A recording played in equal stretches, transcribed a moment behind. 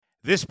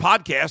This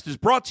podcast is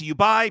brought to you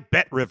by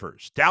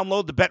BetRivers.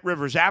 Download the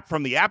BetRivers app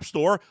from the App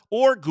Store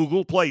or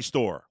Google Play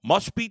Store.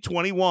 Must be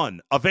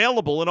 21.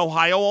 Available in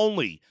Ohio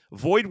only.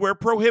 Void where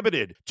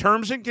prohibited.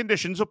 Terms and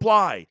conditions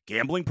apply.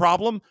 Gambling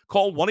problem?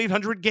 Call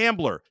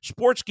 1-800-GAMBLER.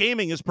 Sports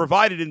gaming is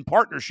provided in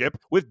partnership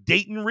with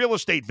Dayton Real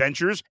Estate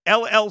Ventures,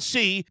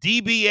 LLC,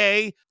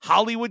 DBA,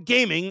 Hollywood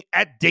Gaming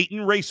at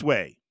Dayton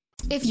Raceway.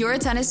 If you're a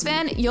tennis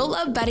fan, you'll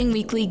love Betting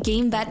Weekly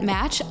Game Bet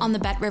Match on the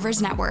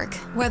BetRivers Network.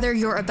 Whether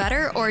you're a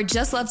bettor or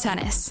just love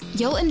tennis,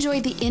 you'll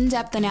enjoy the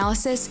in-depth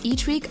analysis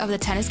each week of the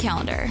tennis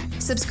calendar.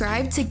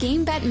 Subscribe to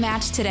Game Bet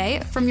Match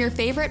today from your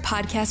favorite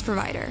podcast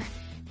provider.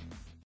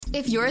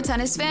 If you're a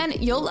tennis fan,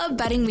 you'll love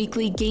Betting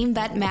Weekly Game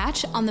Bet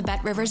Match on the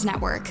BetRivers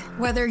Network.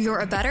 Whether you're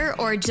a bettor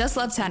or just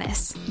love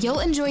tennis, you'll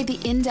enjoy the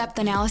in-depth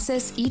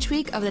analysis each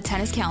week of the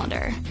tennis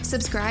calendar.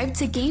 Subscribe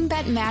to Game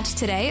Bet Match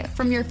today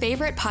from your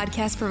favorite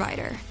podcast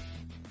provider.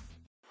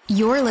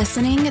 You're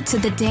listening to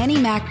the Danny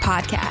Mac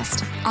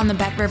Podcast on the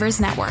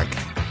BetRivers Network.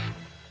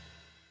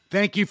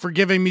 Thank you for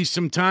giving me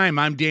some time.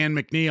 I'm Dan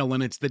McNeil,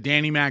 and it's the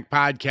Danny Mac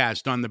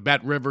Podcast on the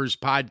BetRivers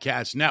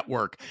Podcast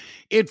Network.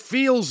 It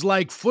feels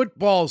like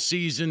football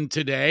season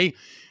today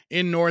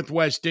in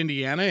Northwest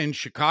Indiana and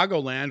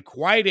Chicagoland.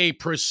 Quite a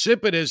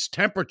precipitous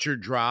temperature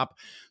drop.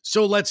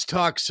 So let's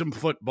talk some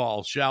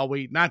football, shall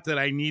we? Not that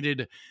I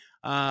needed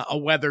a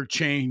weather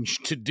change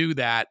to do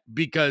that,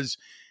 because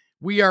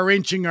we are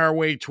inching our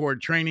way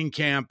toward training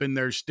camp, and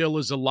there still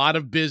is a lot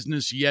of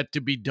business yet to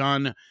be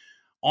done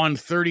on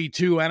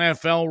 32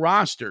 NFL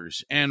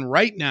rosters. And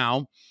right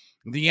now,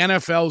 the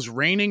NFL's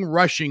reigning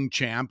rushing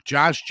champ,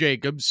 Josh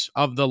Jacobs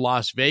of the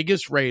Las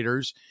Vegas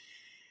Raiders,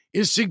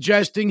 is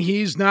suggesting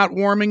he's not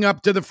warming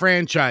up to the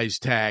franchise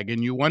tag.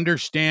 And you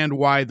understand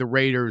why the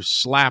Raiders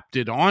slapped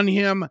it on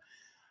him.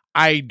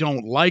 I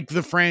don't like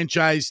the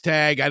franchise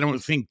tag. I don't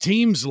think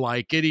teams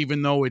like it,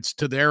 even though it's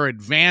to their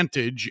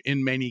advantage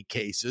in many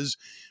cases,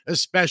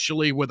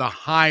 especially with a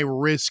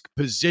high-risk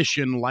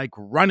position like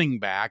running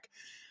back.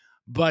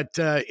 But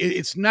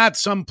it's not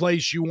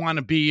someplace you want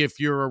to be if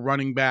you're a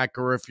running back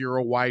or if you're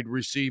a wide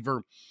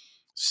receiver.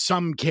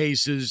 Some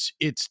cases,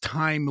 it's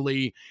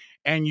timely,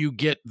 and you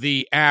get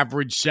the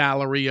average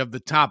salary of the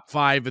top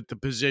five at the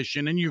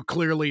position, and you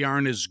clearly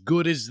aren't as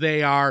good as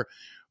they are,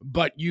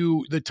 but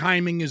the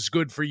timing is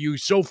good for you.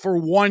 So for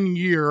 1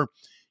 year,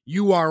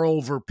 you are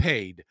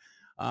overpaid.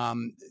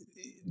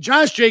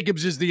 Josh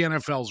Jacobs is the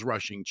NFL's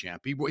rushing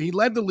champ. He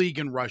led the league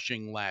in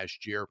rushing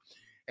last year,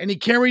 and he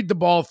carried the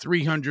ball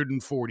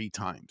 340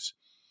 times.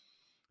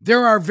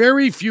 There are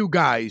very few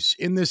guys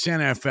in this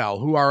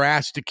NFL who are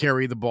asked to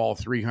carry the ball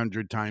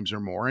 300 times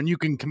or more, and you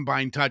can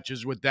combine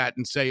touches with that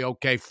and say,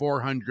 okay,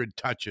 400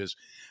 touches.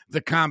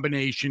 The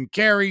combination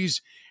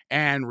carries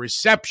and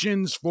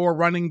receptions for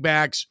running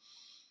backs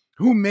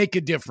who make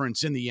a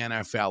difference in the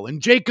NFL.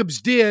 And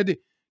Jacobs did,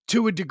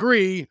 to a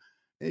degree.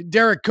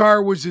 Derek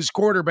Carr was his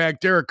quarterback.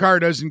 Derek Carr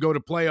doesn't go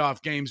to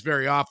playoff games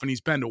very often.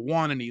 He's been to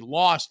one, and he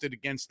lost it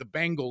against the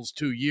Bengals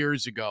 2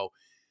 years ago.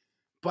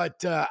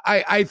 But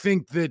I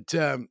think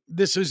that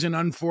this is an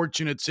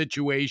unfortunate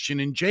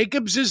situation, and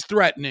Jacobs is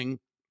threatening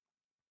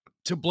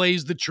to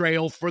blaze the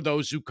trail for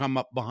those who come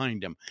up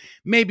behind him.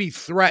 Maybe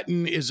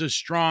threaten is a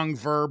strong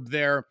verb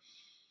there.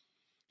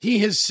 He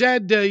has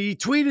said, he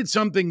tweeted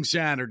something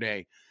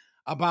Saturday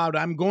about,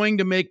 I'm going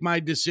to make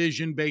my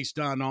decision based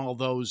on all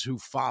those who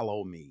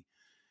follow me.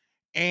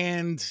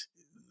 And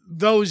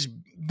those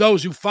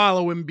who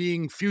follow him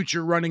being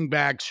future running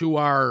backs who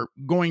are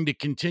going to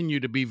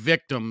continue to be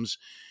victims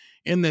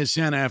in this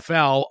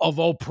NFL of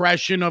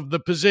oppression of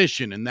the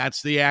position. And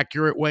that's the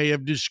accurate way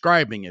of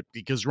describing it,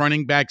 because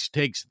running backs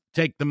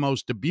take the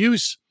most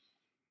abuse.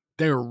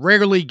 They're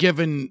rarely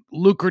given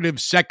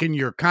lucrative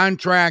second-year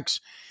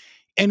contracts.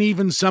 And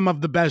even some of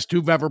the best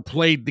who've ever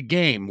played the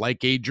game,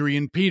 like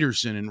Adrian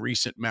Peterson in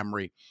recent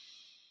memory,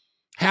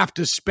 have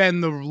to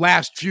spend the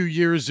last few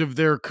years of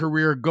their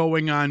career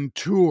going on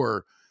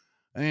tour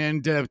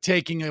and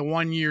taking a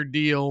one-year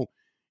deal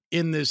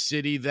in this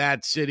city,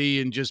 that city,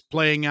 and just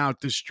playing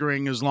out the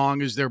string as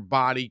long as their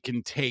body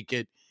can take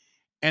it.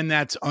 And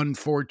that's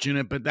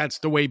unfortunate, but that's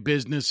the way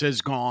business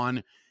has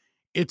gone.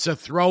 It's a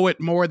throw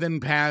it more than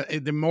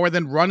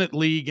run it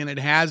league, and it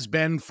has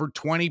been for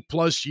 20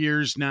 plus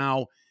years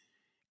now.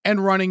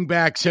 And running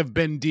backs have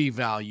been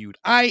devalued.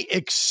 I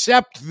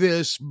accept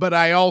this, but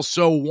I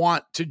also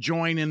want to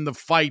join in the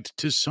fight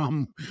to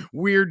some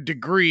weird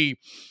degree,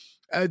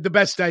 the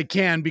best I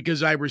can,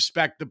 because I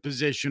respect the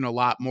position a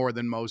lot more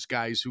than most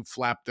guys who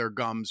flap their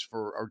gums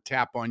or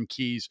tap on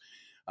keys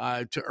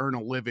to earn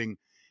a living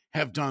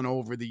have done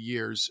over the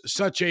years.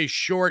 Such a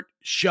short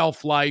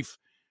shelf life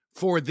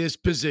for this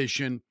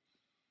position.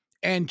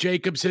 And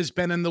Jacobs has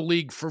been in the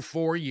league for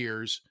 4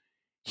 years.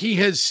 He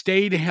has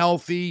stayed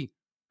healthy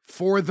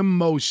for the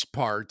most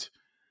part.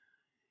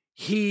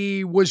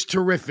 He was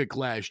terrific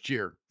last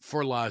year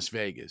for Las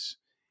Vegas.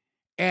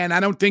 And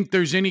I don't think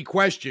there's any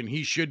question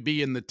he should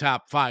be in the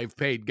top 5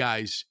 paid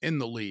guys in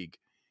the league.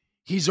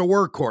 He's a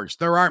workhorse.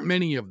 There aren't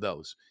many of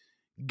those.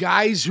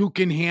 Guys who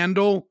can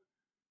handle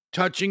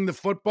touching the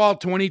football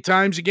 20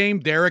 times a game.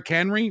 Derrick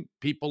Henry,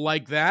 people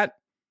like that.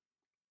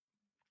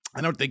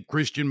 I don't think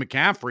Christian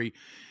McCaffrey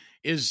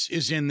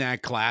is in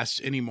that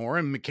class anymore.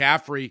 And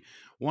McCaffrey,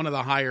 one of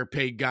the higher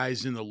paid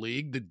guys in the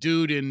league. The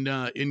dude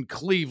in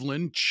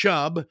Cleveland,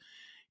 Chubb,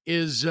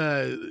 is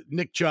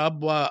Nick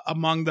Chubb,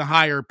 among the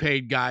higher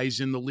paid guys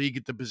in the league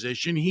at the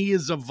position. He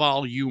is a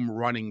volume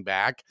running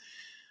back,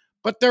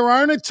 but there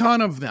aren't a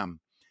ton of them.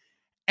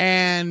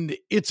 And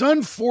it's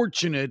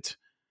unfortunate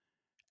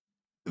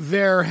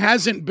there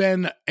hasn't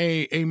been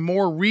a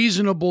more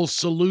reasonable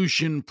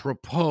solution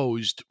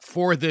proposed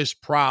for this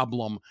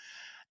problem.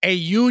 A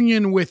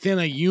union within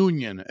a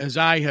union, as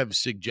I have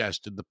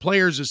suggested. The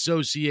Players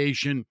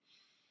Association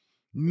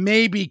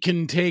maybe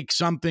can take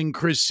something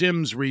Chris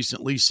Sims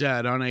recently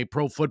said on a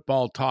Pro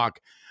Football Talk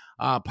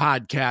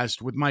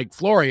podcast with Mike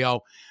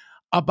Florio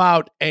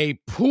about a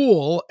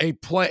pool, a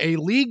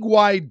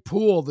league-wide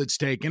pool that's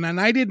taken, and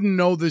I didn't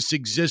know this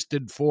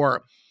existed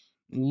for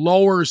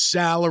lower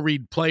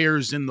salaried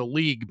players in the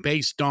league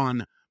based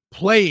on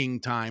playing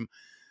time.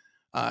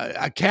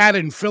 A cat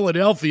in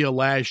Philadelphia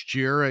last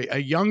year, a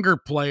younger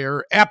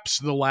player, Epps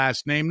the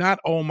last name, not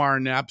Omar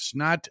Epps,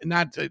 not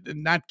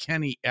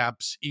Kenny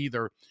Epps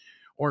either,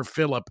 or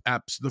Philip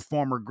Epps, the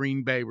former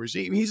Green Bay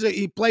receiver.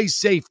 He plays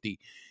safety,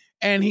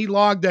 and he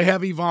logged a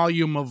heavy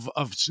volume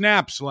of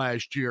snaps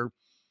last year,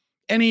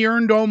 and he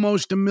earned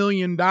almost $1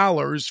 million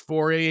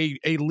for a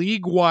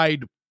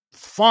league-wide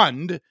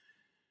fund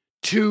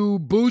to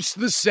boost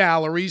the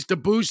salaries, to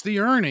boost the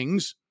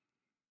earnings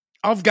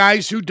of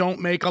guys who don't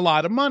make a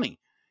lot of money.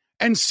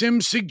 And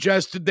Sims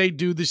suggested they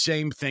do the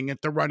same thing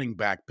at the running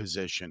back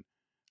position.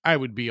 I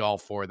would be all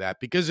for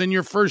that, because in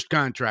your first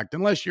contract,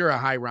 unless you're a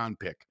high round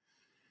pick,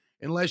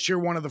 unless you're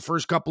one of the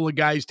first couple of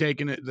guys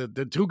taken,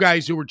 the two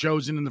guys who were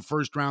chosen in the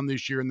first round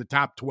this year in the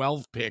top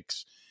 12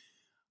 picks,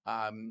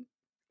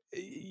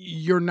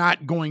 you're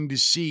not going to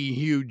see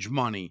huge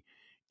money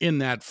in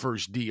that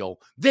first deal.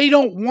 They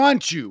don't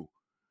want you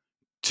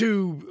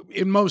to,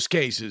 in most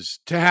cases,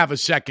 to have a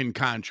second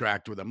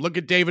contract with them. Look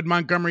at David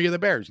Montgomery of the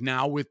Bears,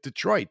 now with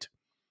Detroit.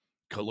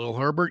 Khalil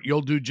Herbert,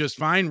 you'll do just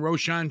fine.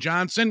 Roschon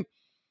Johnson,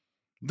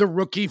 the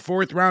rookie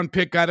fourth-round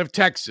pick out of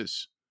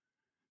Texas.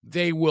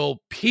 They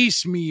will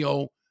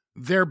piecemeal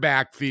their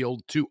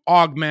backfield to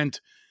augment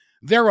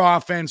their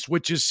offense,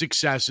 which is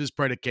success is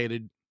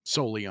predicated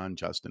solely on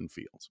Justin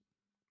Fields.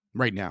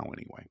 Right now,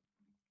 anyway.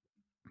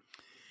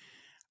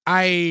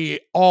 I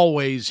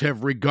always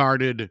have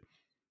regarded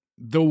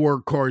the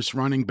workhorse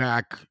running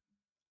back,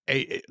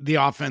 the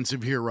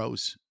offensive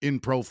heroes in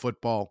pro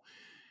football.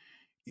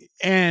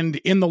 And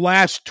in the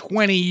last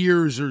 20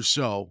 years or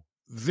so,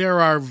 there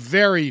are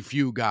very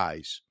few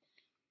guys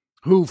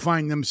who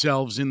find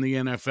themselves in the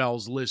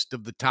NFL's list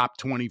of the top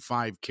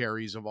 25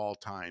 carries of all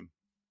time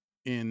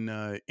in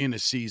a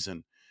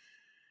season.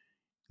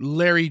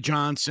 Larry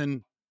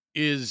Johnson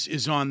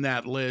is on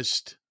that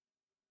list.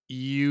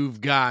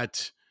 You've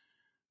got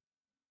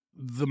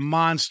the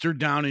monster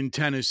down in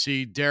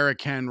Tennessee,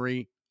 Derrick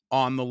Henry,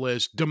 on the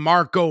list.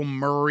 DeMarco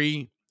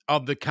Murray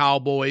of the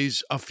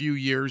Cowboys a few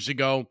years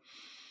ago.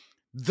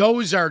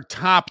 Those are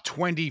top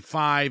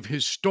 25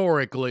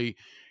 historically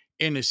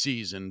in a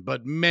season,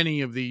 but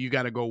many of you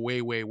got to go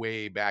way, way,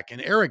 way back.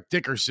 And Eric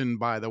Dickerson,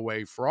 by the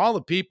way, for all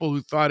the people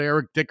who thought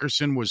Eric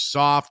Dickerson was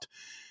soft,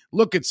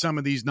 look at some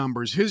of these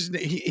numbers.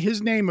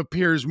 His name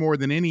appears more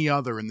than any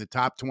other in the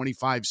top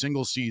 25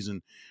 single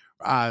season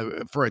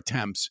for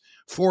attempts,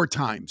 4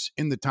 times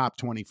in the top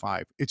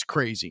 25. It's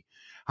crazy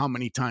how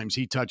many times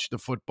he touched the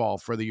football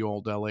for the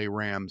old LA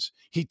Rams.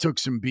 He took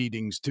some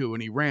beatings too,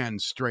 and he ran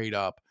straight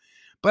up.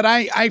 But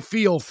I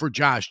feel for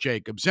Josh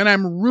Jacobs, and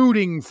I'm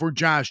rooting for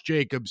Josh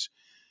Jacobs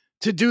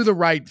to do the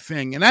right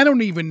thing. And I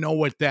don't even know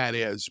what that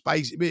is.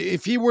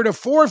 If he were to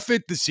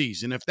forfeit the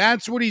season, if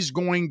that's what he's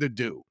going to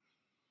do,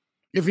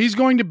 if he's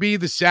going to be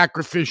the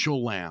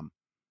sacrificial lamb,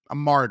 a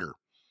martyr,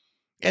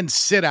 and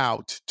sit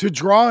out to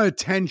draw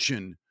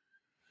attention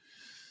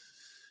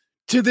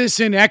to this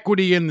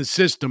inequity in the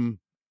system,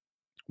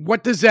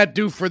 what does that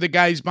do for the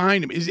guys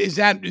behind him? Is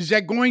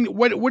that going,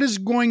 what is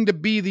going to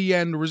be the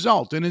end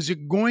result? And is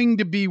it going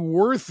to be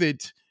worth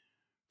it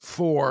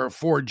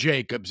for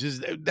Jacobs?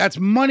 That's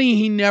money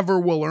he never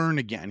will earn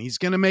again. He's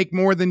going to make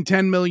more than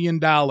 $10 million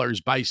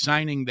by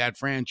signing that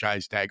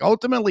franchise tag.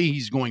 Ultimately,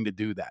 he's going to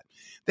do that.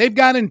 They've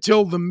got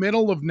until the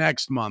middle of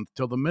next month,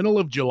 till the middle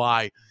of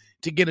July,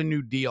 to get a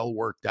new deal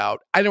worked out.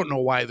 I don't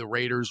know why the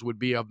Raiders would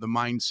be of the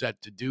mindset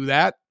to do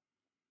that.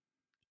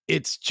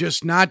 It's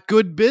just not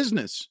good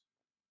business.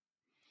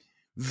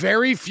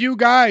 Very few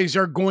guys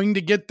are going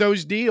to get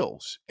those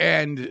deals.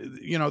 And,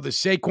 the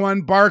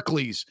Saquon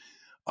Barkleys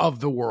of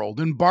the world.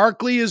 And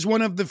Barkley is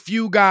one of the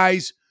few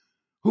guys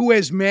who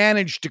has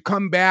managed to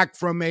come back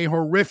from a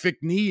horrific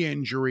knee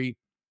injury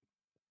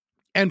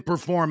and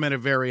perform at a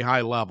very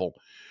high level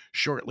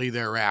shortly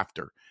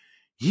thereafter.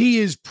 He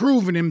has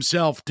proven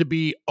himself to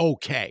be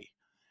okay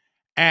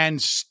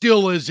and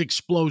still as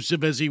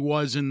explosive as he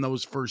was in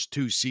those first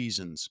 2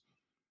 seasons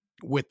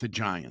with the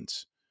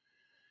Giants.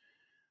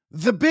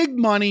 The big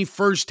money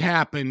first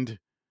happened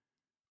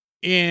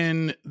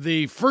in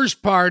the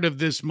first part of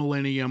this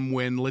millennium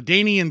when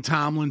LaDainian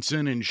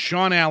Tomlinson and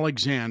Sean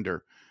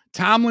Alexander,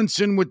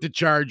 Tomlinson with the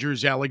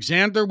Chargers,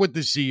 Alexander with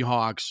the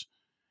Seahawks.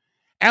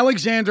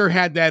 Alexander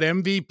had that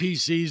MVP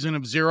season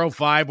of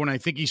 0-5 when I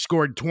think he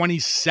scored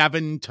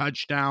 27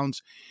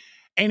 touchdowns,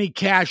 and he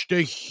cashed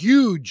a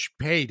huge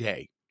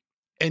payday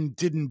and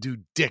didn't do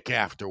dick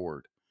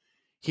afterward.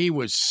 He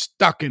was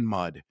stuck in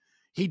mud.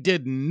 He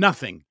did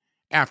nothing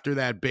after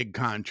that big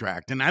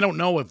contract. And I don't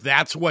know if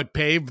that's what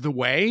paved the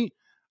way.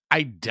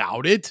 I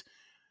doubt it,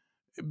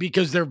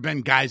 because there have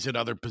been guys at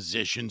other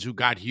positions who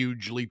got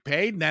hugely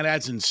paid, and that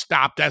hasn't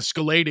stopped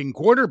escalating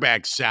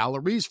quarterback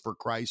salaries, for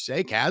Christ's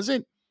sake, has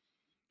it?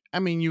 I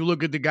mean, you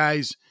look at the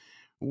guys,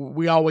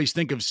 we always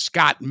think of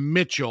Scott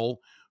Mitchell,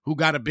 who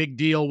got a big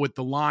deal with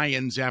the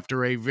Lions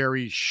after a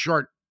very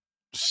short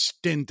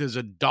stint as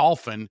a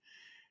Dolphin,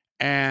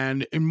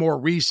 and more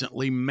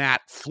recently,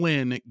 Matt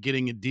Flynn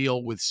getting a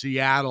deal with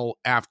Seattle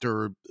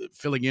after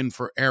filling in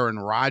for Aaron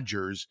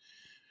Rodgers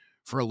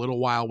for a little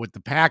while with the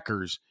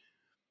Packers.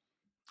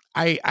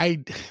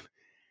 I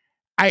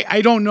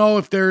don't know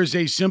if there is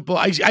a simple,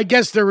 I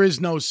guess there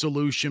is no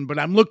solution, but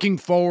I'm looking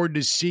forward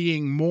to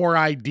seeing more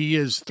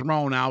ideas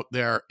thrown out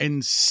there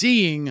and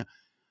seeing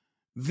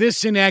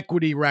this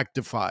inequity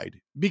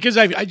rectified, because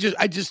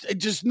it's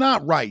just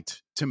not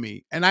right to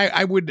me. And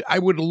I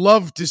would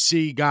love to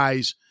see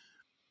guys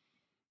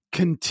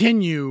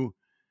continue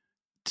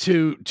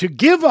to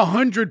give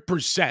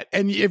 100%.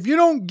 And if you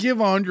don't give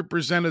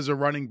 100% as a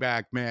running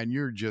back, man,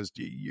 you're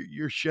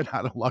shit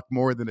out of luck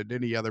more than at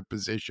any other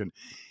position.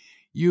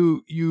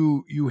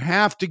 You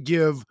have to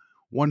give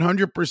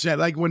 100%.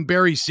 Like when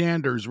Barry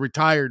Sanders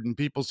retired and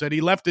people said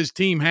he left his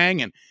team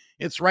hanging.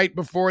 It's right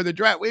before the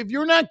draft. If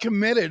you're not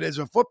committed as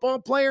a football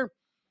player,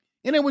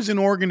 and it was an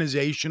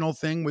organizational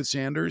thing with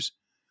Sanders,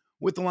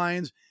 with the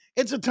Lions,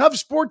 it's a tough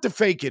sport to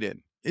fake it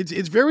in.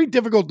 It's very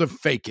difficult to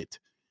fake it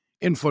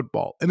in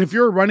football. And if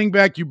you're a running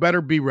back, you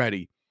better be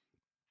ready.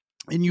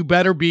 And you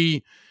better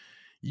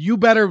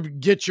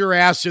get your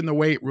ass in the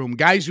weight room.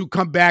 Guys who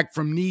come back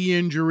from knee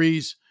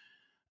injuries,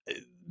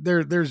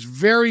 there's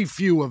very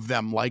few of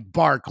them like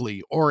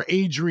Barkley or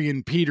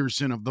Adrian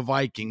Peterson of the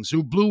Vikings,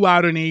 who blew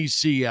out an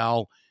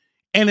ACL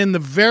and in the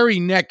very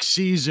next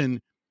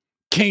season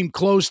came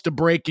close to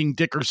breaking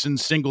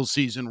Dickerson's single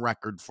season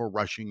record for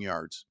rushing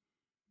yards.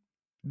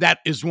 That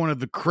is one of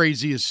the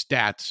craziest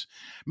stats.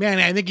 Man,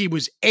 I think he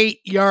was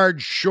 8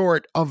 yards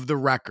short of the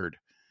record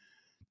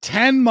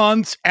 10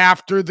 months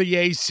after the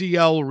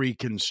ACL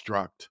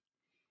reconstruct.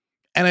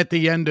 And at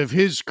the end of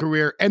his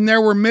career, and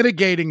there were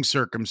mitigating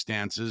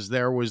circumstances.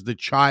 There was the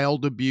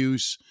child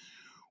abuse,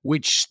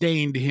 which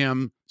stained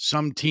him.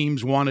 Some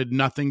teams wanted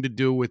nothing to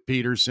do with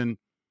Peterson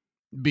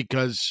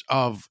because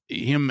of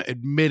him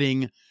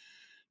admitting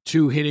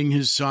to hitting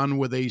his son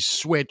with a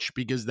switch,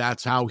 because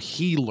that's how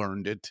he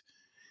learned it.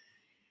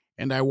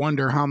 And I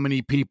wonder how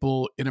many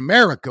people in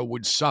America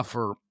would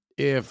suffer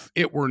if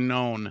it were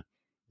known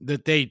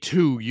that they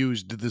too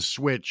used the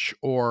switch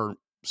or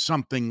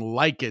something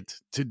like it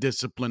to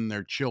discipline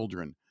their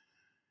children.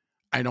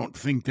 I don't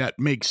think that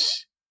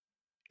makes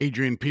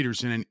Adrian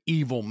Peterson an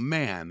evil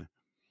man.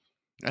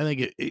 I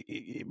think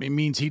it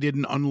means he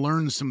didn't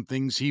unlearn some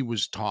things he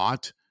was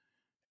taught.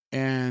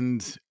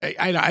 And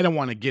I don't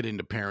want to get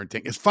into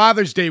parenting. It's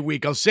Father's Day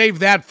week. I'll save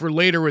that for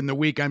later in the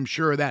week, I'm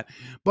sure of that.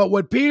 But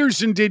what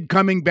Peterson did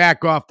coming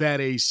back off that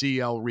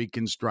ACL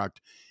reconstruct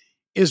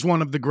is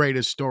one of the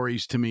greatest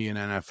stories to me in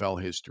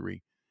NFL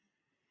history.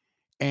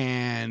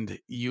 And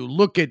you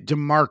look at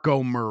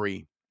DeMarco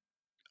Murray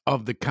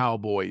of the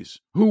Cowboys,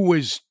 who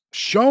was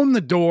shown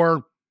the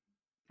door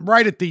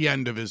right at the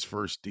end of his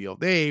first deal.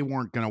 They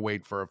weren't going to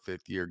wait for a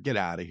fifth year. Get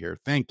out of here.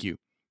 Thank you.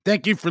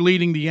 Thank you for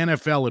leading the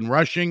NFL in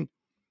rushing.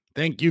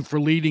 Thank you for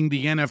leading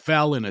the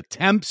NFL in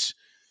attempts.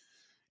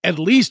 At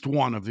least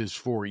one of his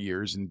 4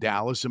 years in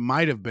Dallas. It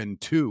might have been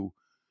 2.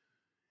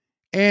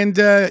 And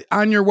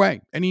on your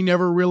way. And he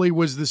never really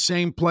was the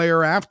same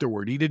player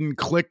afterward. He didn't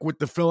click with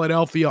the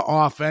Philadelphia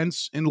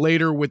offense and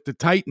later with the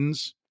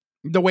Titans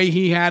the way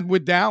he had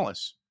with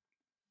Dallas.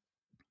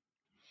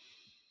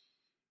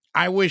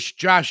 I wish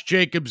Josh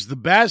Jacobs the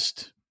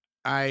best.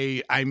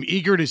 I'm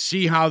eager to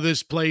see how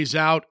this plays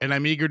out, and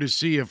I'm eager to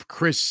see if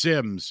Chris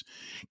Sims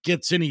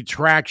gets any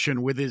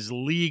traction with his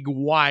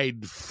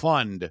league-wide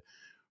fund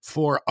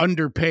for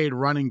underpaid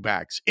running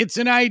backs. It's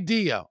an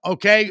idea,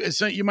 okay?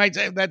 So you might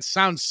say that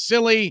sounds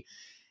silly.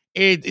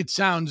 It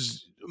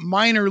sounds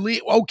minor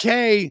league,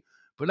 okay,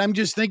 but I'm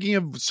just thinking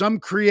of some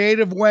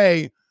creative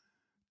way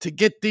to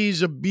get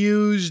these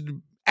abused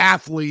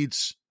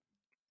athletes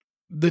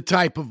the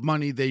type of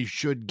money they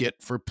should get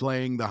for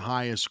playing the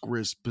highest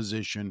risk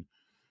position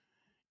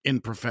in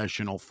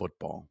professional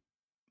football,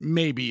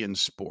 maybe in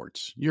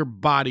sports. Your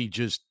body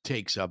just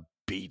takes a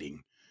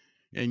beating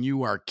and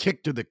you are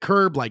kicked to the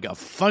curb like a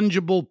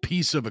fungible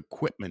piece of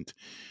equipment.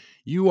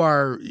 You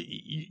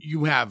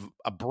have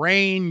a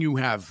brain, you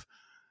have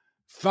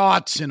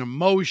thoughts and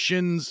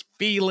emotions,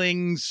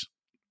 feelings,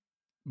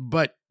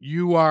 but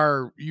you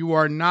are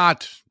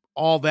not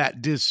all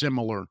that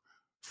dissimilar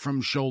from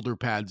shoulder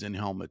pads and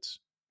helmets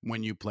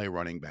when you play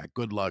running back.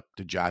 Good luck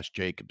to Josh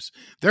Jacobs.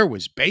 There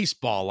was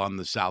baseball on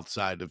the south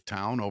side of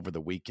town over the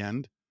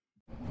weekend.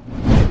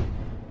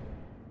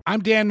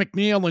 I'm Dan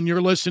McNeil, and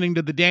you're listening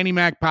to the Danny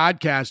Mac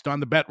Podcast on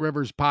the Bet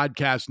Rivers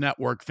Podcast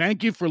Network.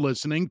 Thank you for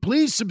listening.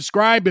 Please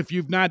subscribe if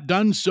you've not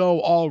done so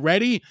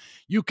already.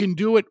 You can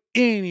do it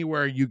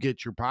anywhere you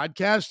get your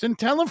podcast, and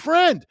tell a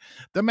friend.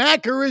 The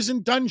Macker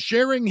isn't done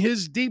sharing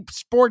his deep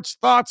sports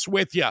thoughts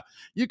with you.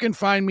 You can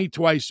find me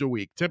twice a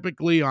week.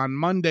 Typically on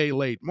Monday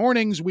late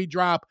mornings we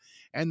drop,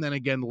 and then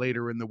again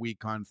later in the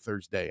week on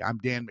Thursday. I'm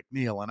Dan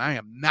McNeil, and I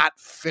am not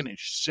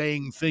finished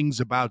saying things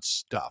about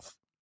stuff.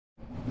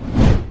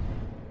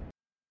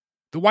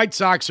 The White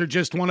Sox are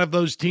just one of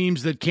those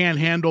teams that can't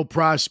handle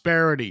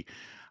prosperity.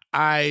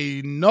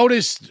 I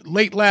noticed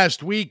late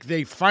last week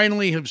they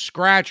finally have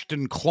scratched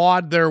and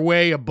clawed their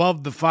way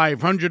above the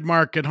 500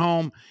 mark at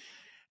home,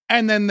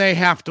 and then they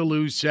have to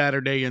lose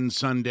Saturday and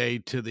Sunday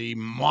to the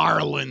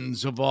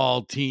Marlins of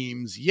all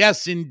teams.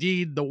 Yes,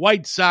 indeed, the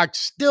White Sox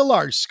still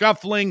are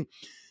scuffling.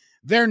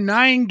 They're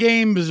 9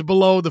 games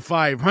below the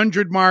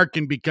 500 mark,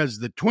 and because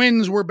the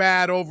Twins were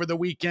bad over the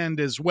weekend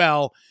as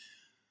well,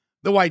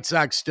 the White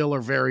Sox still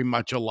are very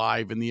much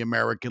alive in the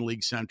American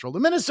League Central.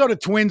 The Minnesota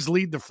Twins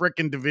lead the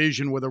frickin'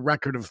 division with a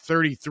record of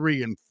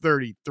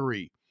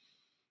 33-33.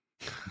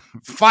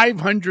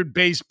 500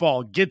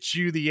 baseball gets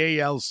you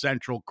the AL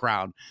Central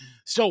crown.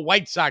 So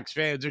White Sox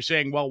fans are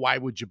saying, well, why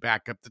would you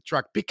back up the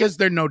truck? Because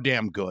they're no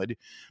damn good.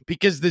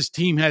 Because this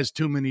team has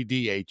too many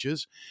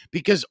DHs.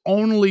 Because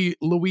only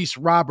Luis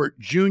Robert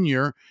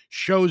Jr.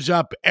 shows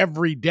up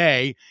every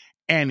day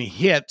and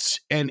hits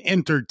and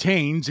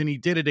entertains, and he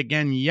did it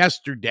again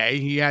yesterday.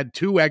 He had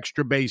 2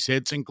 extra base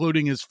hits,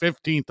 including his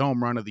 15th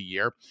home run of the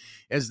year,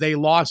 as they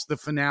lost the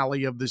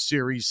finale of the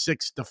series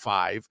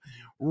 6-5.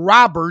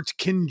 Robert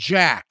can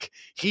jack.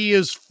 He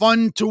is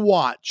fun to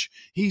watch.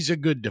 He's a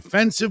good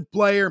defensive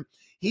player.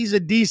 He's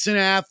a decent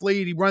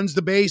athlete. He runs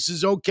the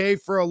bases okay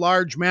for a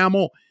large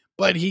mammal,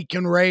 but he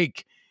can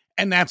rake.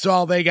 And that's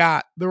all they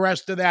got. The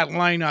rest of that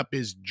lineup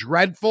is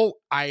dreadful.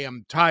 I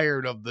am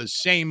tired of the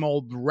same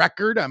old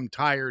record. I'm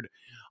tired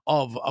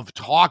of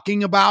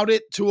talking about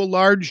it to a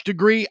large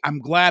degree. I'm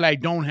glad I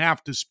don't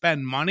have to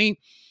spend money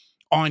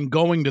on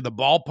going to the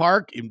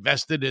ballpark,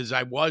 invested as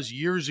I was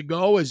years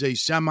ago as a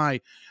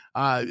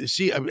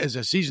as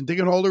a season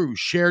ticket holder who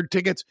shared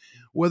tickets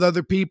with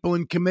other people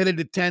and committed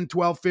to 10,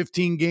 12,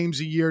 15 games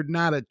a year.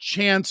 Not a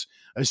chance,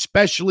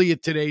 especially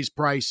at today's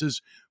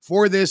prices,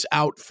 for this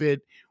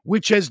outfit,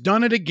 which has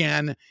done it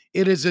again.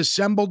 It has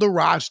assembled a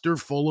roster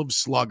full of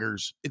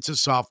sluggers. It's a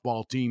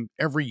softball team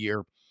every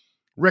year.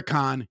 Rick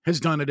Hahn has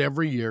done it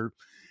every year.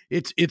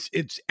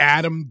 It's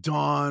Adam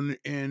Dunn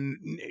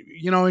and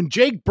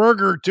Jake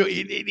Berger too.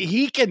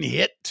 He can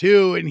hit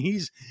too,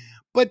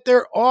 but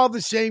they're all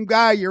the same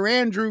guy. Your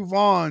Andrew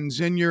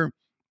Vaughns and your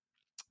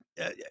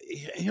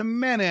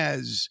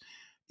Jimenez,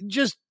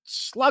 just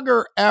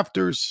slugger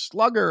after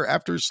slugger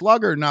after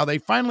slugger. Now they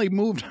finally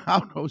moved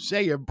out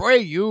Jose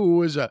Abreu, who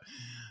was a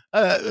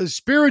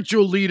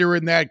spiritual leader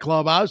in that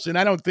clubhouse, and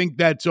I don't think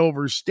that's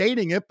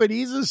overstating it, but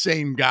he's the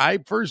same guy,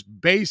 first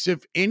base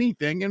if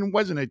anything, and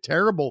wasn't a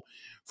terrible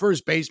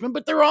first baseman,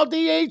 but they're all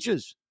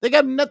DHs. They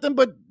got nothing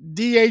but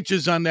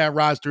DHs on that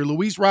roster.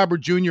 Luis Robert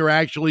Jr.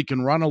 actually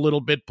can run a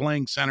little bit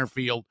playing center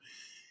field,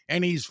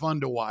 and he's fun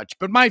to watch.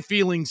 But my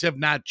feelings have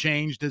not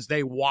changed as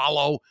they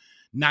wallow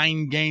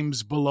 9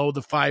 games below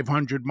the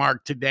 500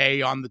 mark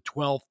today on the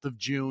 12th of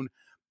June.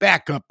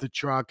 Back up the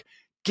truck.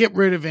 Get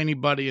rid of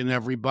anybody and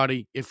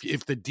everybody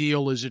if the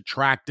deal is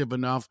attractive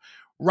enough.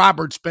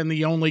 Robert's been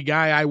the only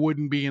guy I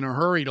wouldn't be in a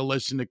hurry to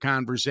listen to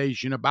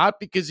conversation about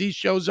because he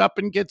shows up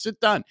and gets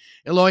it done.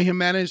 Eloy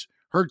Jimenez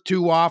hurt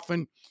too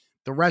often.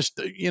 The rest,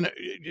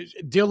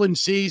 Dylan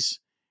Cease,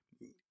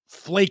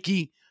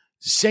 flaky.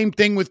 Same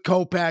thing with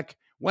Kopech.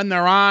 When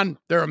they're on,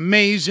 they're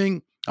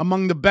amazing.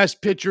 Among the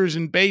best pitchers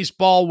in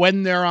baseball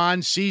when they're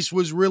on. Cease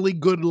was really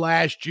good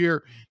last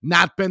year.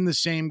 Not been the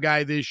same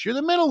guy this year.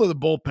 The middle of the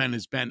bullpen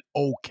has been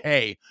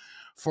okay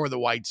for the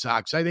White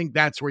Sox. I think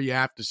that's where you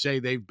have to say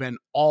they've been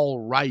all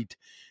right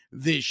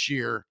this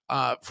year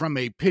from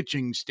a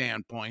pitching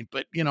standpoint.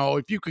 But,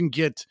 if you can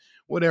get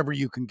whatever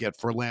you can get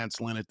for Lance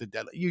Lynn at the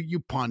deadline, you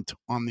punt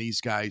on these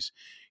guys.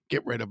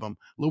 Get rid of them.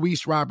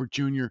 Luis Robert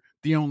Jr.,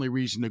 the only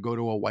reason to go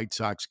to a White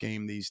Sox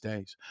game these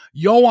days.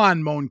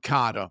 Yoan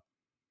Moncada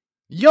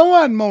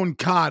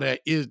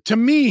is, to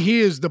me, he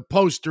is the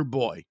poster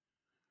boy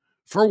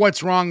for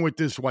what's wrong with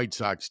this White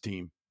Sox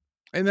team.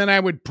 And then I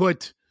would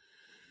put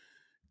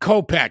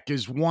Kopech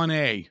as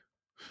 1A.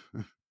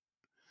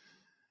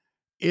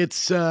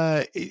 It's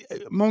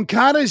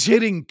Moncada's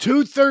hitting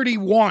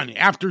 .231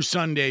 after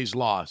Sunday's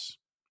loss.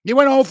 He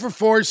went 0 for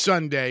 4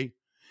 Sunday.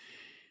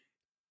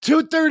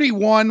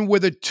 .231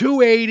 with a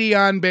 .280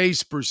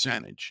 on-base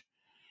percentage.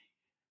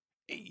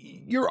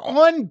 Your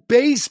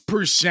on-base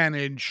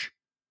percentage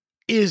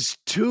is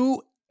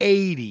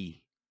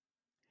 .280.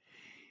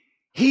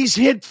 He's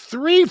hit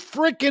 3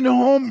 freaking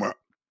home.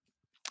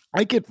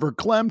 I get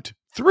verklempt.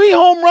 3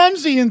 home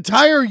runs the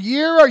entire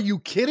year. Are you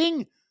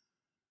kidding?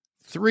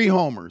 3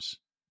 homers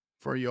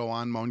for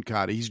Yoan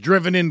Moncada. He's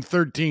driven in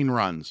 13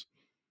 runs.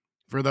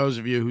 For those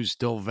of you who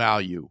still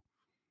value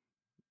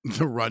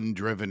the run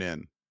driven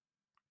in,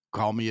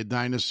 call me a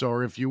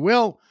dinosaur if you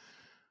will.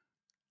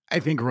 I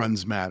think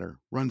runs matter.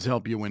 Runs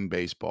help you win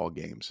baseball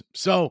games.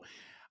 So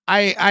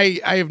I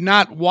have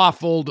not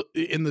waffled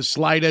in the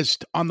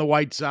slightest on the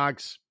White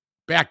Sox.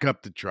 Back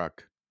up the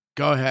truck.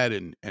 Go ahead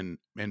and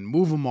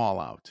move them all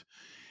out.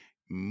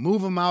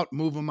 Move them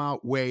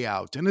out, way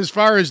out. And as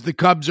far as the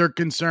Cubs are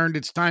concerned,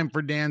 it's time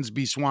for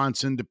Dansby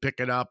Swanson to pick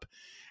it up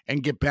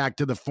and get back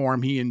to the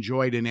form he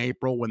enjoyed in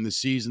April when the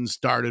season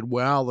started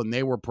well and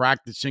they were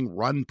practicing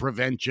run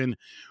prevention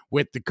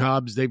with the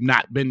Cubs. They've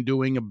not been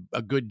doing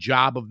a good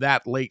job of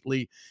that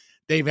lately.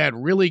 They've had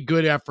really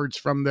good efforts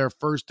from their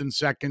first and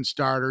second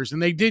starters,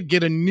 and they did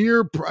get a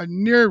near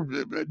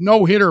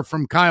no-hitter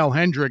from Kyle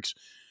Hendricks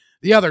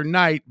the other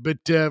night, but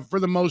for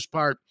the most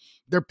part,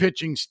 their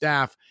pitching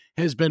staff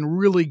has been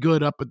really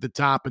good up at the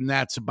top, and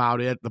that's about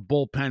it. The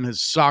bullpen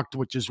has sucked,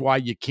 which is why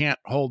you can't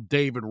hold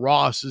David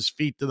Ross's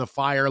feet to the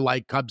fire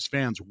like Cubs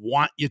fans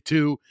want you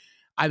to.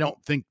 I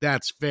don't think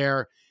that's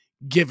fair.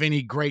 Give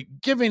any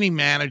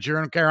manager,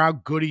 I don't care how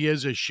good he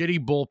is, a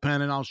shitty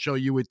bullpen, and I'll show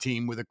you a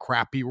team with a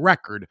crappy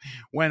record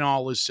when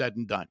all is said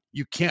and done.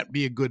 You can't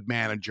be a good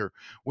manager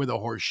with a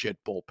horseshit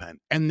bullpen,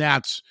 and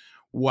that's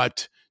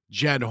what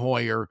Jed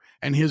Hoyer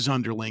and his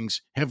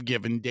underlings have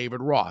given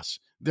David Ross.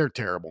 They're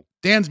terrible.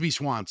 Dansby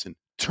Swanson,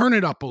 turn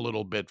it up a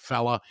little bit,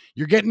 fella.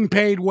 You're getting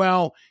paid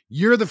well.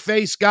 You're the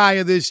face guy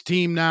of this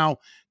team now.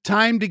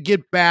 Time to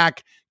get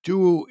back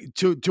to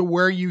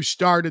where you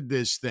started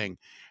this thing.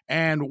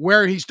 And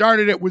where he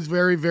started it was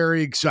very,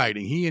 very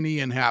exciting. He and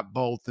Ian Happ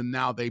both, and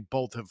now they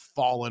both have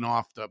fallen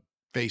off the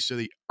face of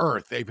the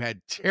earth. They've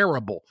had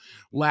terrible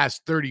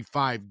last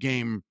 35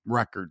 game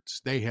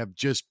records. They have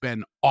just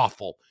been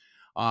awful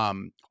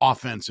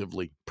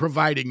offensively,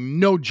 providing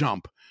no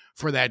jump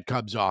for that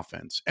Cubs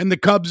offense. And the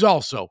Cubs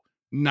also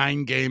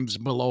 9 games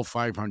below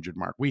 500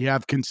 mark. We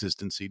have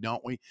consistency,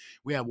 don't we?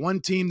 We have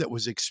one team that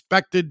was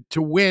expected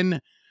to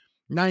win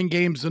 9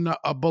 games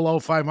below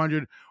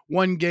 500.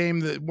 One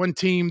team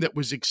that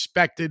was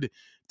expected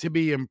to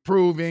be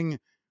improving,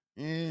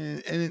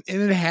 and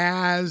it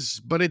has,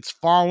 but it's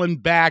fallen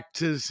back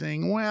to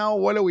saying, well,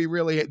 what are we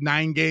really at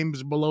 9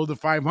 games below the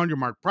 500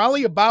 mark?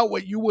 Probably about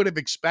what you would have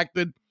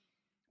expected.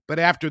 But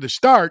after the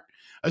start,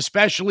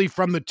 especially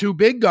from the 2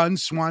 big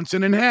guns,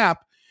 Swanson and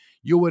Happ,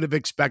 you would have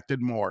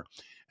expected more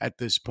at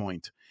this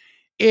point.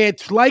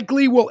 It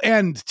likely will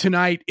end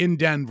tonight in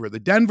Denver. The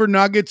Denver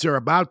Nuggets are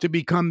about to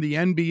become the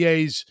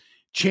NBA's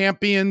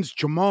champions.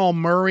 Jamal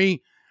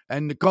Murray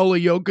and Nikola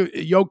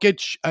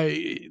Jokic.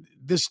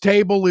 This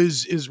table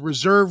is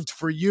reserved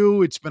for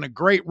you. It's been a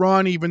great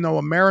run, even though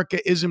America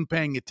isn't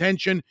paying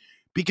attention,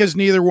 because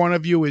neither one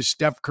of you is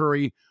Steph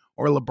Curry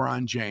or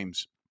LeBron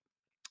James.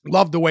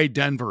 Love the way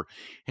Denver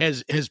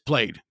has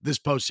played this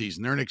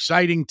postseason. They're an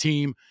exciting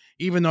team,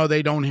 even though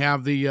they don't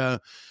have the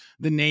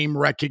name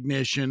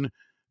recognition.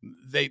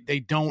 They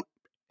don't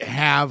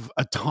have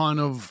a ton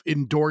of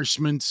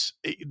endorsements.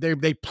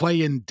 They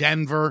play in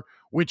Denver,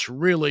 which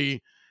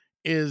really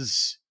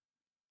is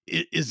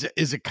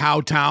a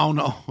cow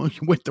town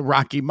with the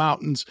Rocky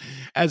Mountains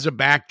as a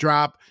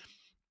backdrop.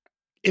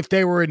 If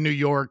they were in New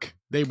York,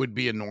 they would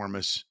be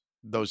enormous.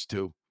 Those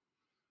two,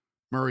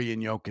 Murray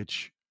and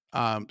Jokic.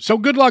 So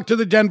good luck to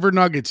the Denver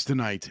Nuggets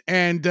tonight.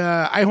 And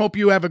I hope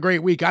you have a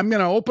great week. I'm going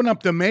to open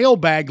up the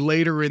mailbag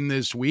later in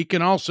this week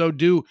and also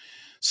do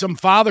some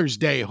Father's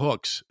Day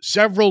hooks.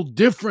 Several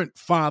different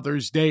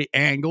Father's Day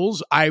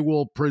angles I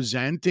will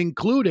present,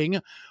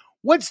 including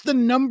what's the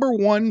number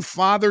one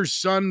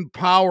father-son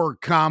power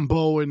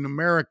combo in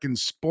American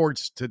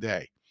sports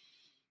today.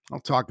 I'll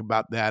talk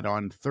about that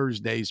on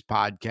Thursday's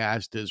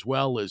podcast, as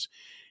well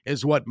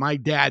as what my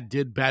dad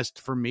did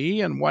best for me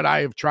and what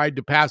I have tried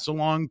to pass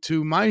along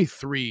to my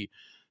 3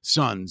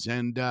 sons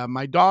and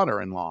my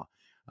daughter-in-law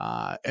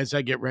as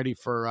I get ready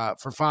for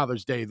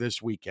Father's Day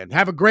this weekend.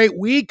 Have a great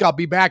week. I'll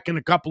be back in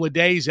a couple of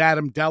days.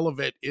 Adam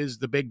Delavitt is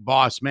the big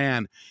boss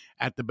man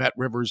at the Bet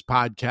Rivers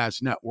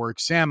Podcast Network.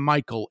 Sam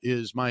Michael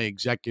is my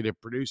executive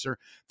producer.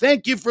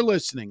 Thank you for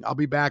listening. I'll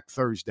be back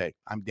Thursday.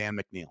 I'm Dan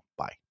McNeil.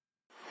 Bye.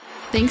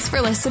 Thanks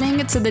for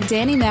listening to the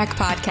Danny Mac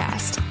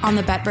Podcast on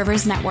the Bet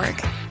Rivers Network.